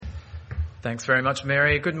Thanks very much,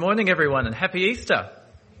 Mary. Good morning, everyone, and happy Easter.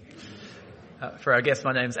 For our guests,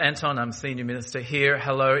 my name's Anton. I'm Senior Minister here.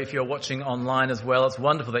 Hello, if you're watching online as well. It's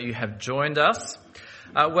wonderful that you have joined us.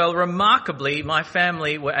 Remarkably, my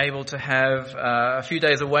family were able to have a few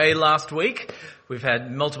days away last week. We've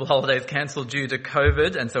had multiple holidays cancelled due to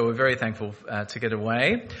COVID, and so we're very thankful to get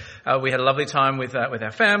away. We had a lovely time with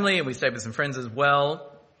our family, and we stayed with some friends as well.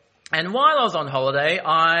 And while I was on holiday,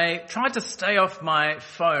 I tried to stay off my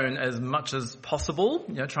phone as much as possible,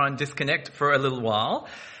 try and disconnect for a little while.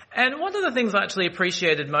 And one of the things I actually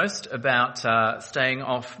appreciated most about staying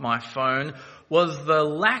off my phone was the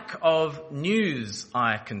lack of news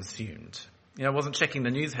I consumed. I wasn't checking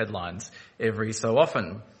the news headlines every so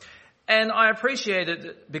often. And I appreciated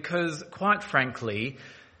it because, quite frankly,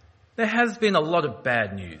 there has been a lot of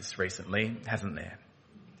bad news recently, hasn't there?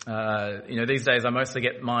 These days I mostly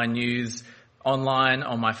get my news online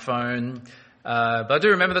on my phone. But I do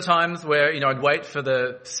remember the times where, I'd wait for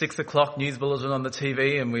the 6 o'clock news bulletin on the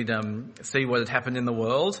TV and we'd see what had happened in the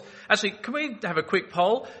world. Actually, can we have a quick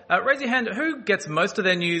poll? Raise your hand. Who gets most of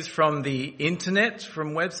their news from the internet,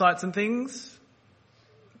 from websites and things?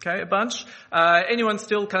 Okay, a bunch. Anyone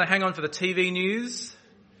still kind of hang on for the TV news?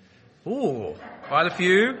 Ooh, quite a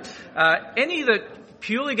few. Any that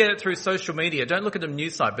purely get it through social media? Don't look at a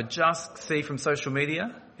news site, but just see from social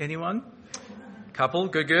media. Anyone? Couple,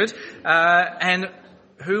 good. And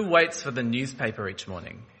who waits for the newspaper each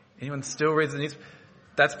morning? Anyone still reads the news?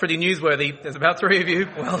 That's pretty newsworthy. There's about 3 of you.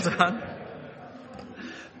 Well done.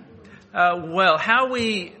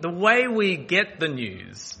 The way we get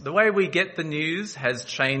the news has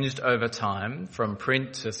changed over time, from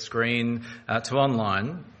print to screen to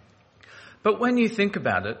online. But when you think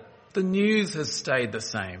about it, the news has stayed the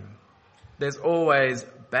same. There's always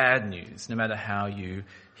bad news, no matter how you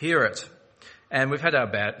hear it. And we've had our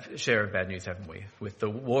share of bad news, haven't we? With the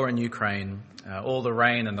war in Ukraine, all the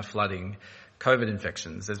rain and the flooding, COVID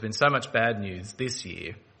infections. There's been so much bad news this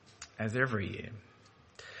year, as every year.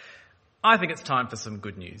 I think it's time for some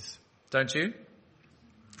good news, don't you?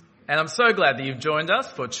 And I'm so glad that you've joined us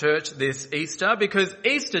for church this Easter, because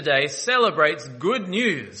Easter Day celebrates good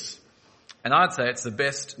news. And I'd say it's the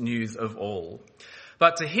best news of all.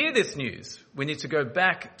 But to hear this news, we need to go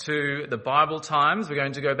back to the Bible times. We're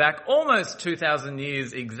going to go back almost 2,000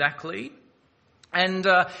 years exactly. And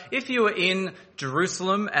if you were in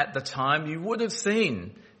Jerusalem at the time, you would have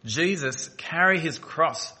seen Jesus carry his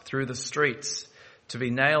cross through the streets to be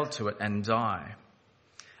nailed to it and die.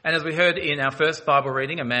 And as we heard in our first Bible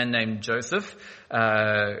reading, a man named Joseph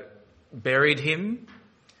buried him.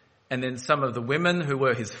 And then some of the women who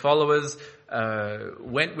were his followers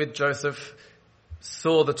went with Joseph,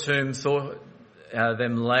 saw the tomb, saw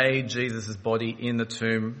them lay Jesus' body in the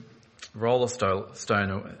tomb, roll a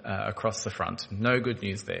stone across the front. No good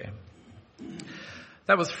news there.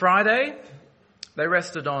 That was Friday. They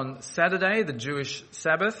rested on Saturday, the Jewish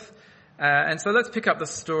Sabbath. And so let's pick up the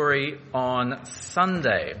story on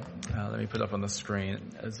Sunday. Let me put it up on the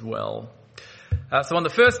screen as well. So on the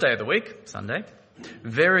first day of the week, Sunday,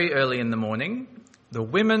 very early in the morning, the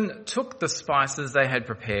women took the spices they had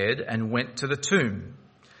prepared and went to the tomb.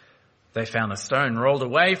 They found the stone rolled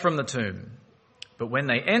away from the tomb. But when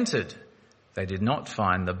they entered, they did not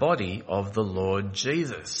find the body of the Lord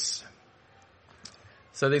Jesus.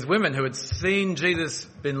 So these women who had seen Jesus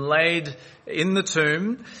been laid in the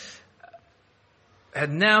tomb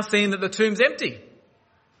had now seen that the tomb's empty.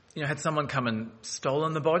 Had someone come and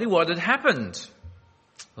stolen the body? What had happened?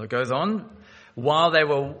 Well, it goes on. While they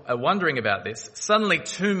were wondering about this, suddenly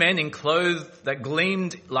 2 men in clothes that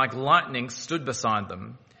gleamed like lightning stood beside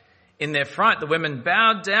them. In their fright, the women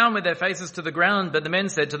bowed down with their faces to the ground, but the men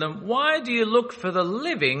said to them, "Why do you look for the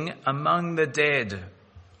living among the dead?"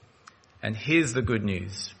 And here's the good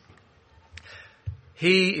news.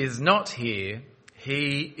 He is not here.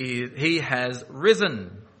 He has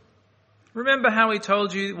risen. Remember how he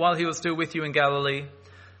told you while he was still with you in Galilee?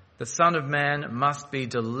 The Son of Man must be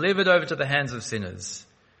delivered over to the hands of sinners,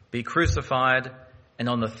 be crucified, and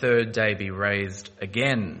on the 3rd day be raised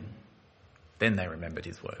again. Then they remembered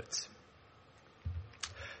his words.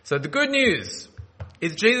 So the good news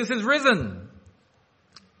is Jesus is risen.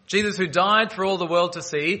 Jesus, who died for all the world to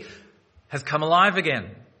see, has come alive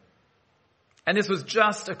again. And this was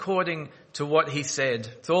just according to what he said.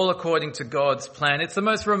 It's all according to God's plan. It's the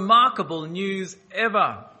most remarkable news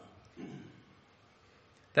ever.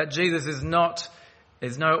 That Jesus is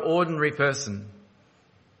no ordinary person.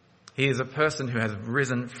 He is a person who has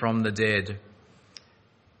risen from the dead.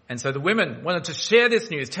 And so the women wanted to share this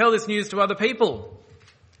news, tell this news to other people.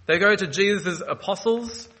 They go to Jesus'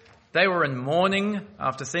 apostles. They were in mourning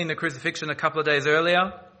after seeing the crucifixion a couple of days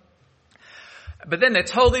earlier. But then they're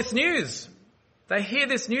told this news. They hear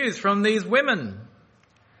this news from these women.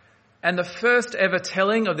 And the first ever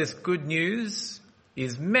telling of this good news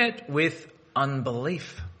is met with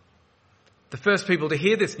unbelief. The first people to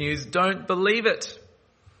hear this news don't believe it.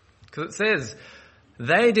 Because it says,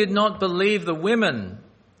 they did not believe the women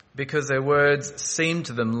because their words seemed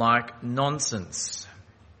to them like nonsense.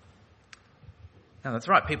 Now that's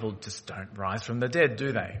right, people just don't rise from the dead,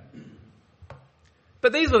 do they?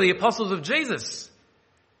 But these were the apostles of Jesus.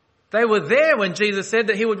 They were there when Jesus said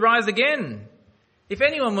that he would rise again. If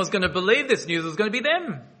anyone was going to believe this news, it was going to be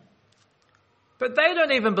them. But they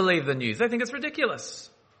don't even believe the news. They think it's ridiculous.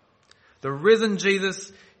 The risen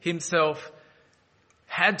Jesus himself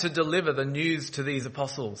had to deliver the news to these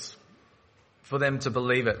apostles for them to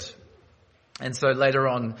believe it. And so later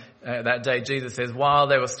on that day, Jesus says, while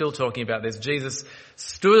they were still talking about this, Jesus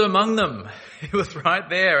stood among them. He was right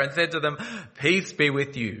there and said to them, "Peace be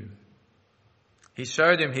with you." He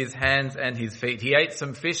showed him his hands and his feet. He ate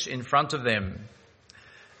some fish in front of them.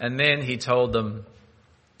 And then he told them,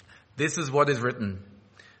 "This is what is written.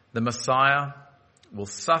 The Messiah will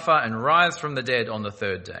suffer and rise from the dead on the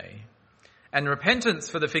third day. And repentance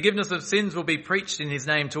for the forgiveness of sins will be preached in his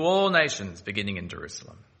name to all nations, beginning in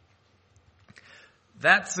Jerusalem."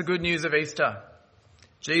 That's the good news of Easter.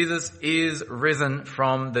 Jesus is risen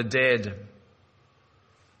from the dead.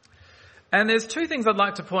 And there's two things I'd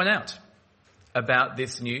like to point out about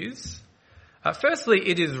this news. Firstly,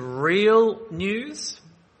 it is real news.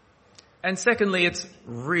 And secondly, it's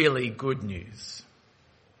really good news.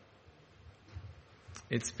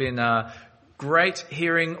 It's been a great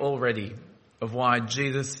hearing already of why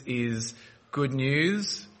Jesus is good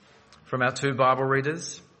news from our two Bible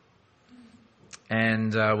readers.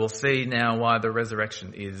 And we'll see now why the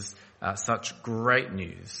resurrection is such great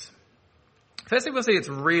news. Firstly, we'll see it's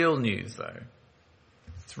real news, though.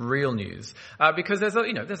 It's real news because there's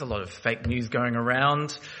a lot of fake news going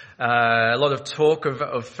around, a lot of talk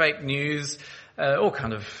of fake news, all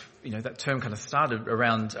kind of that term kind of started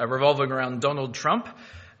around revolving around Donald Trump.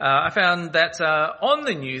 I found that on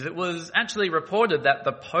the news it was actually reported that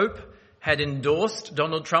the Pope had endorsed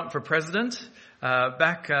Donald Trump for president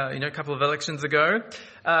back a couple of elections ago.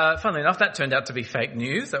 Funnily enough, that turned out to be fake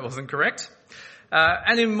news. That wasn't correct.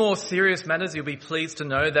 And in more serious matters, you'll be pleased to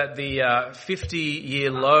know that the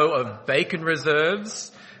 50-year low of bacon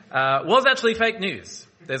reserves was actually fake news.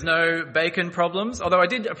 There's no bacon problems, although I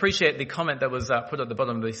did appreciate the comment that was put at the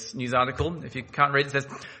bottom of this news article. If you can't read it, it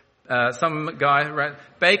says, some guy,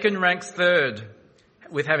 bacon ranks third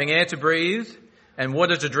with having air to breathe and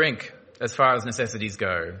water to drink as far as necessities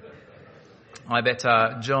go. I bet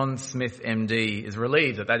John Smith MD is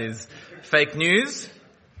relieved that is fake news.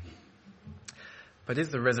 But is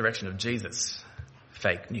the resurrection of Jesus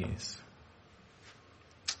fake news?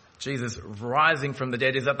 Jesus rising from the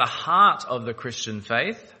dead is at the heart of the Christian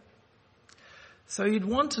faith. So you'd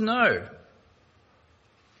want to know,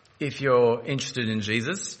 if you're interested in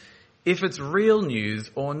Jesus, if it's real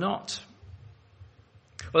news or not.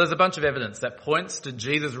 Well, there's a bunch of evidence that points to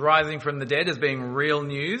Jesus rising from the dead as being real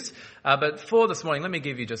news. But for this morning, let me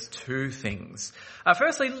give you just two things.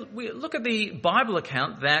 Firstly, we look at the Bible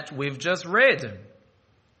account that we've just read.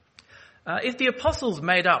 If the apostles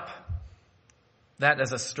made up that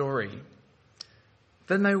as a story,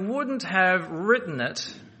 then they wouldn't have written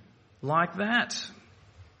it like that.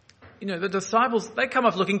 The disciples, they come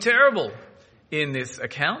off looking terrible in this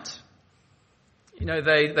account.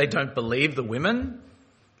 They don't believe the women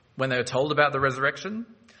when they were told about the resurrection.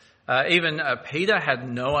 Even Peter had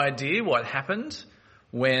no idea what happened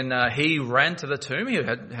when he ran to the tomb. He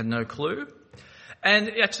had no clue.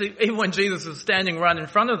 And actually, even when Jesus was standing right in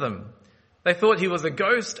front of them, they thought he was a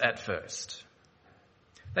ghost at first.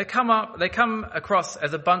 They come across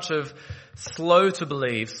as a bunch of slow to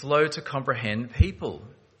believe, slow to comprehend people.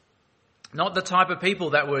 Not the type of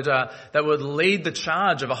people that would lead the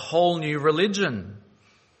charge of a whole new religion.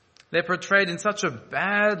 They're portrayed in such a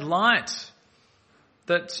bad light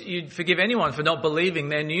that you'd forgive anyone for not believing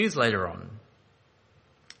their news later on.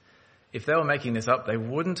 If they were making this up, they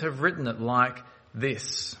wouldn't have written it like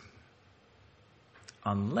this.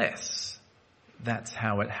 Unless that's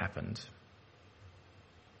how it happened.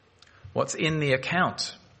 What's in the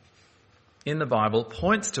account in the Bible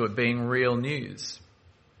points to it being real news.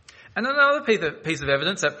 And another piece of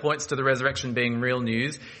evidence that points to the resurrection being real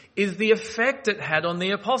news is the effect it had on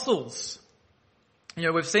the apostles.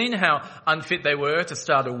 We've seen how unfit they were to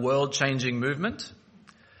start a world-changing movement.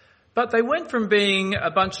 But they went from being a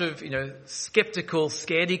bunch of, skeptical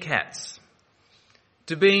scaredy cats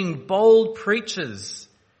to being bold preachers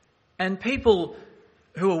and people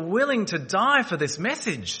who are willing to die for this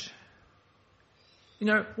message.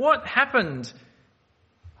 What happened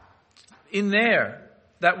in there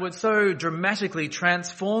that would so dramatically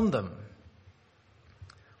transform them?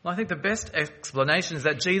 Well, I think the best explanation is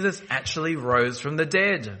that Jesus actually rose from the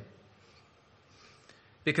dead.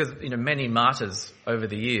 Because, many martyrs over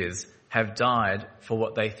the years have died for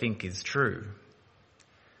what they think is true.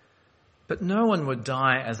 But no one would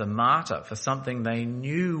die as a martyr for something they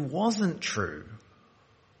knew wasn't true.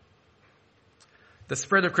 The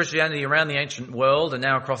spread of Christianity around the ancient world and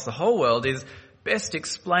now across the whole world is best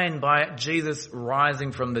explained by Jesus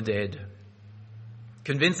rising from the dead,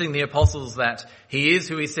 convincing the apostles that he is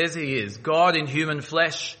who he says he is, God in human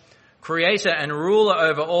flesh, creator and ruler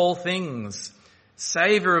over all things,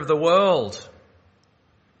 saviour of the world.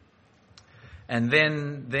 And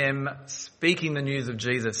then them speaking the news of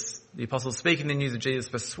Jesus, the apostles speaking the news of Jesus,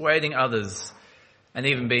 persuading others, and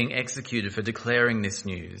even being executed for declaring this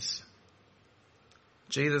news.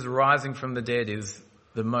 Jesus rising from the dead is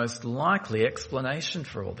the most likely explanation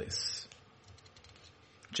for all this.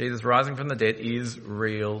 Jesus rising from the dead is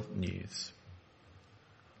real news.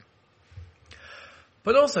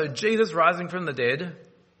 But also, Jesus rising from the dead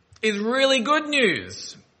is really good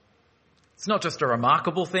news. It's not just a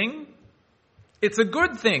remarkable thing. It's a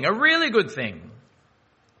good thing, a really good thing.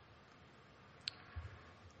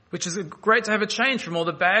 Which is great to have a change from all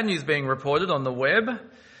the bad news being reported on the web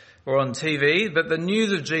or on TV, but the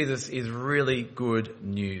news of Jesus is really good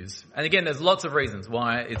news. And again, there's lots of reasons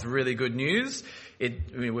why it's really good news.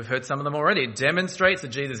 We've heard some of them already. It demonstrates that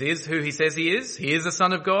Jesus is who he says he is. He is the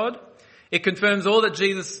Son of God. It confirms all that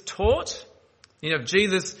Jesus taught. If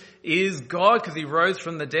Jesus is God because he rose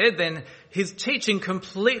from the dead, then his teaching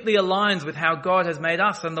completely aligns with how God has made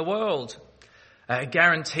us and the world. It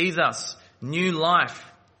guarantees us new life,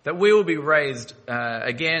 that we will be raised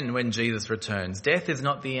again when Jesus returns. Death is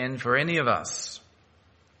not the end for any of us.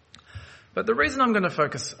 But the reason I'm going to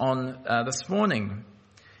focus on this morning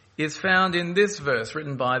is found in this verse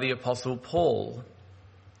written by the Apostle Paul.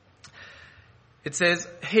 It says,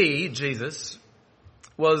 he, Jesus,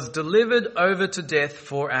 was delivered over to death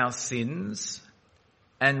for our sins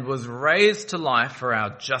and was raised to life for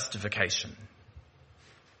our justification.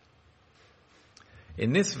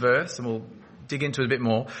 In this verse, and we'll dig into it a bit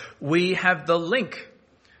more, we have the link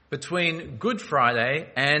between Good Friday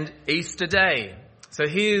and Easter Day. So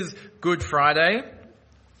here's Good Friday.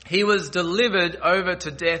 He was delivered over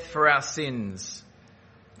to death for our sins.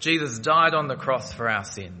 Jesus died on the cross for our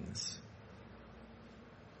sins.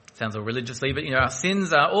 Sounds all religiously, but our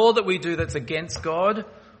sins are all that we do that's against God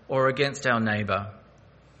or against our neighbour.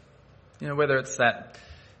 Whether it's that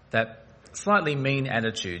slightly mean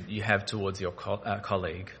attitude you have towards your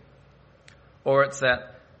colleague, or it's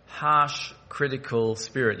that harsh, critical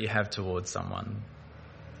spirit you have towards someone.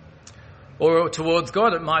 Or towards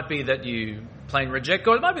God, it might be that you plain reject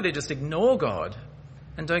God. It might be that you just ignore God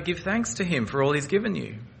and don't give thanks to him for all he's given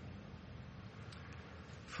you.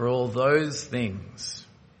 For all those things,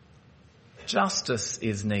 justice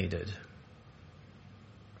is needed.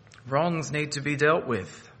 Wrongs need to be dealt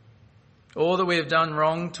with. All that we have done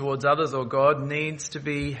wrong towards others or God needs to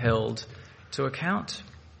be held to account.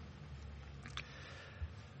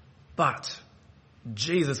 But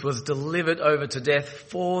Jesus was delivered over to death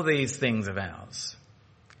for these things of ours.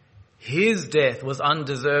 His death was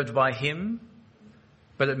undeserved by him,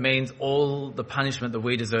 but it means all the punishment that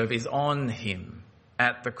we deserve is on him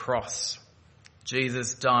at the cross.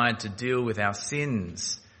 Jesus died to deal with our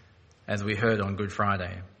sins, as we heard on Good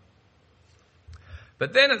Friday.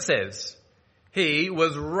 But then it says, he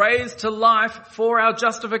was raised to life for our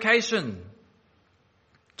justification.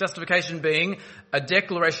 Justification being a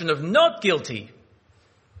declaration of not guilty,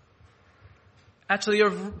 actually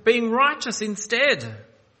of being righteous instead.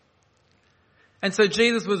 And so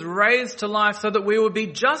Jesus was raised to life so that we would be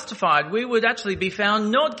justified. We would actually be found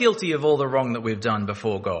not guilty of all the wrong that we've done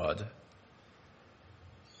before God.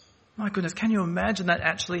 My goodness, can you imagine that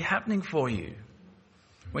actually happening for you?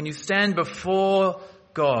 When you stand before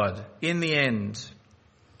God in the end,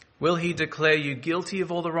 will he declare you guilty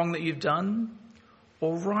of all the wrong that you've done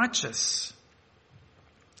or righteous?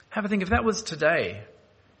 Have a think, if that was today,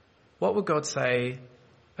 what would God say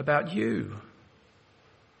about you?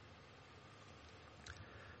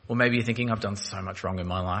 Or maybe you're thinking, I've done so much wrong in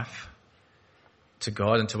my life to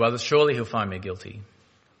God and to others. Surely he'll find me guilty.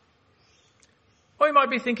 Or you might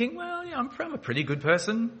be thinking, well, I'm a pretty good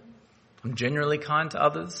person. I'm generally kind to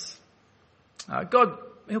others. God,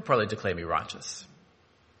 he'll probably declare me righteous.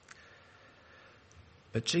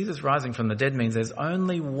 But Jesus rising from the dead means there's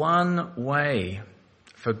only one way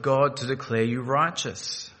for God to declare you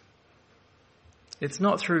righteous. It's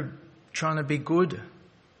not through trying to be good.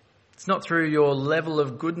 It's not through your level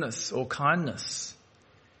of goodness or kindness.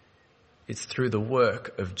 It's through the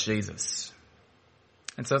work of Jesus.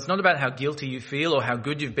 And so it's not about how guilty you feel or how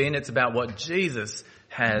good you've been. It's about what Jesus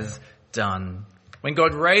has done. When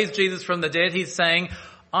God raised Jesus from the dead, he's saying,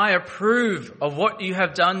 I approve of what you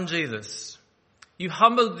have done, Jesus. You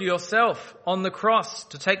humbled yourself on the cross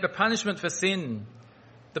to take the punishment for sin,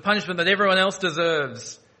 the punishment that everyone else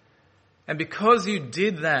deserves. And because you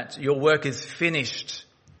did that, your work is finished.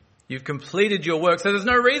 You've completed your work, so there's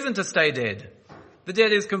no reason to stay dead. The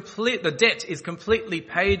debt is completely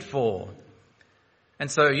paid for. And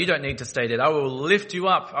so you don't need to stay dead. I will lift you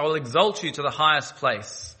up. I will exalt you to the highest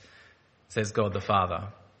place, says God the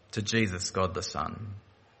Father, to Jesus, God the Son.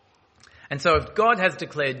 And so if God has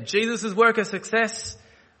declared Jesus' work a success,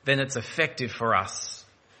 then it's effective for us.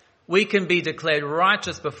 We can be declared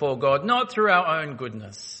righteous before God, not through our own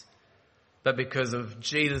goodness, but because of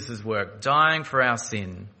Jesus' work, dying for our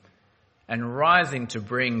sin and rising to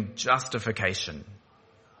bring justification.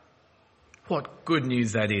 What good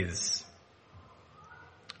news that is.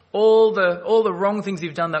 All the wrong things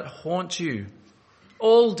you've done that haunt you,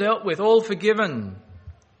 all dealt with, all forgiven.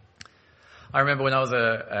 I remember when I was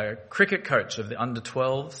a cricket coach of the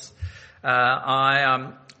under-12s,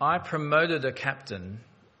 I promoted a captain,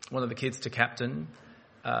 one of the kids to captain,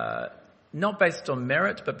 not based on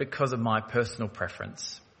merit, but because of my personal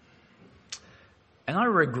preference. And I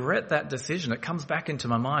regret that decision. It comes back into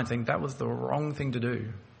my mind thinking that was the wrong thing to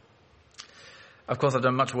do. Of course, I've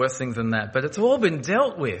done much worse things than that, but it's all been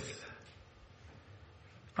dealt with.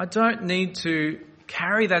 I don't need to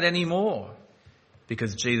carry that anymore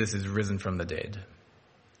because Jesus is risen from the dead.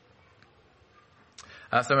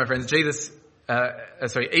 So my friends,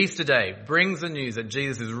 Easter Day brings the news that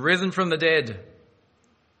Jesus is risen from the dead.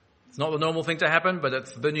 It's not the normal thing to happen, but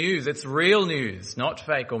it's the news. It's real news, not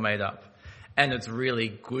fake or made up. And it's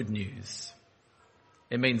really good news.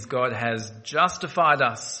 It means God has justified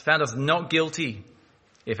us, found us not guilty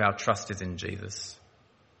if our trust is in Jesus.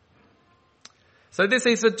 So this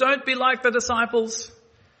Easter, don't be like the disciples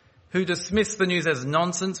who dismissed the news as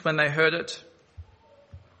nonsense when they heard it.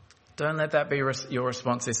 Don't let that be your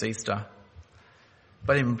response this Easter.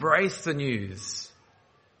 But embrace the news.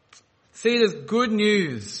 See it as good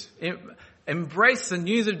news. Embrace the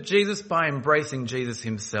news of Jesus by embracing Jesus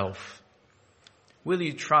himself. Will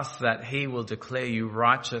you trust that he will declare you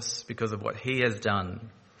righteous because of what he has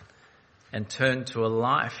done and turn to a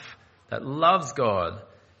life that loves God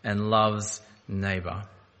and loves neighbour?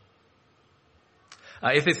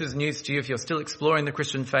 If this is news to you, if you're still exploring the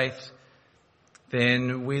Christian faith,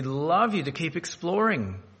 then we'd love you to keep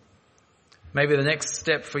exploring. Maybe the next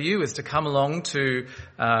step for you is to come along to,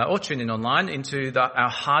 or tune in online, into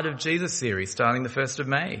our Heart of Jesus series starting the 1st of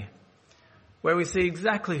May, where we see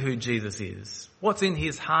exactly who Jesus is, what's in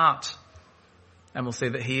his heart, and we'll see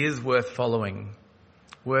that he is worth following,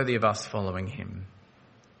 worthy of us following him.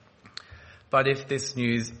 But if this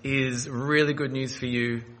news is really good news for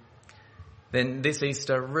you, then this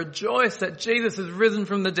Easter, rejoice that Jesus has risen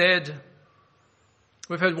from the dead.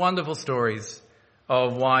 We've heard wonderful stories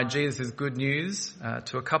of why Jesus is good news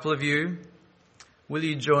to a couple of you. Will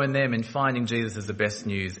you join them in finding Jesus as the best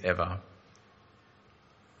news ever?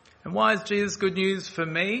 And why is Jesus good news for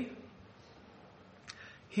me?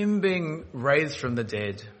 Him being raised from the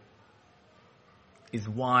dead is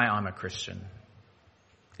why I'm a Christian.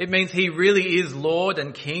 It means he really is Lord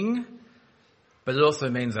and King, but it also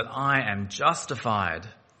means that I am justified.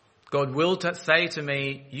 God will say to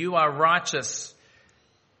me, you are righteous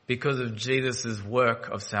because of Jesus' work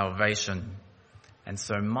of salvation. And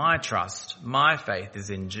so my trust, my faith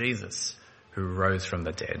is in Jesus who rose from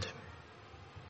the dead.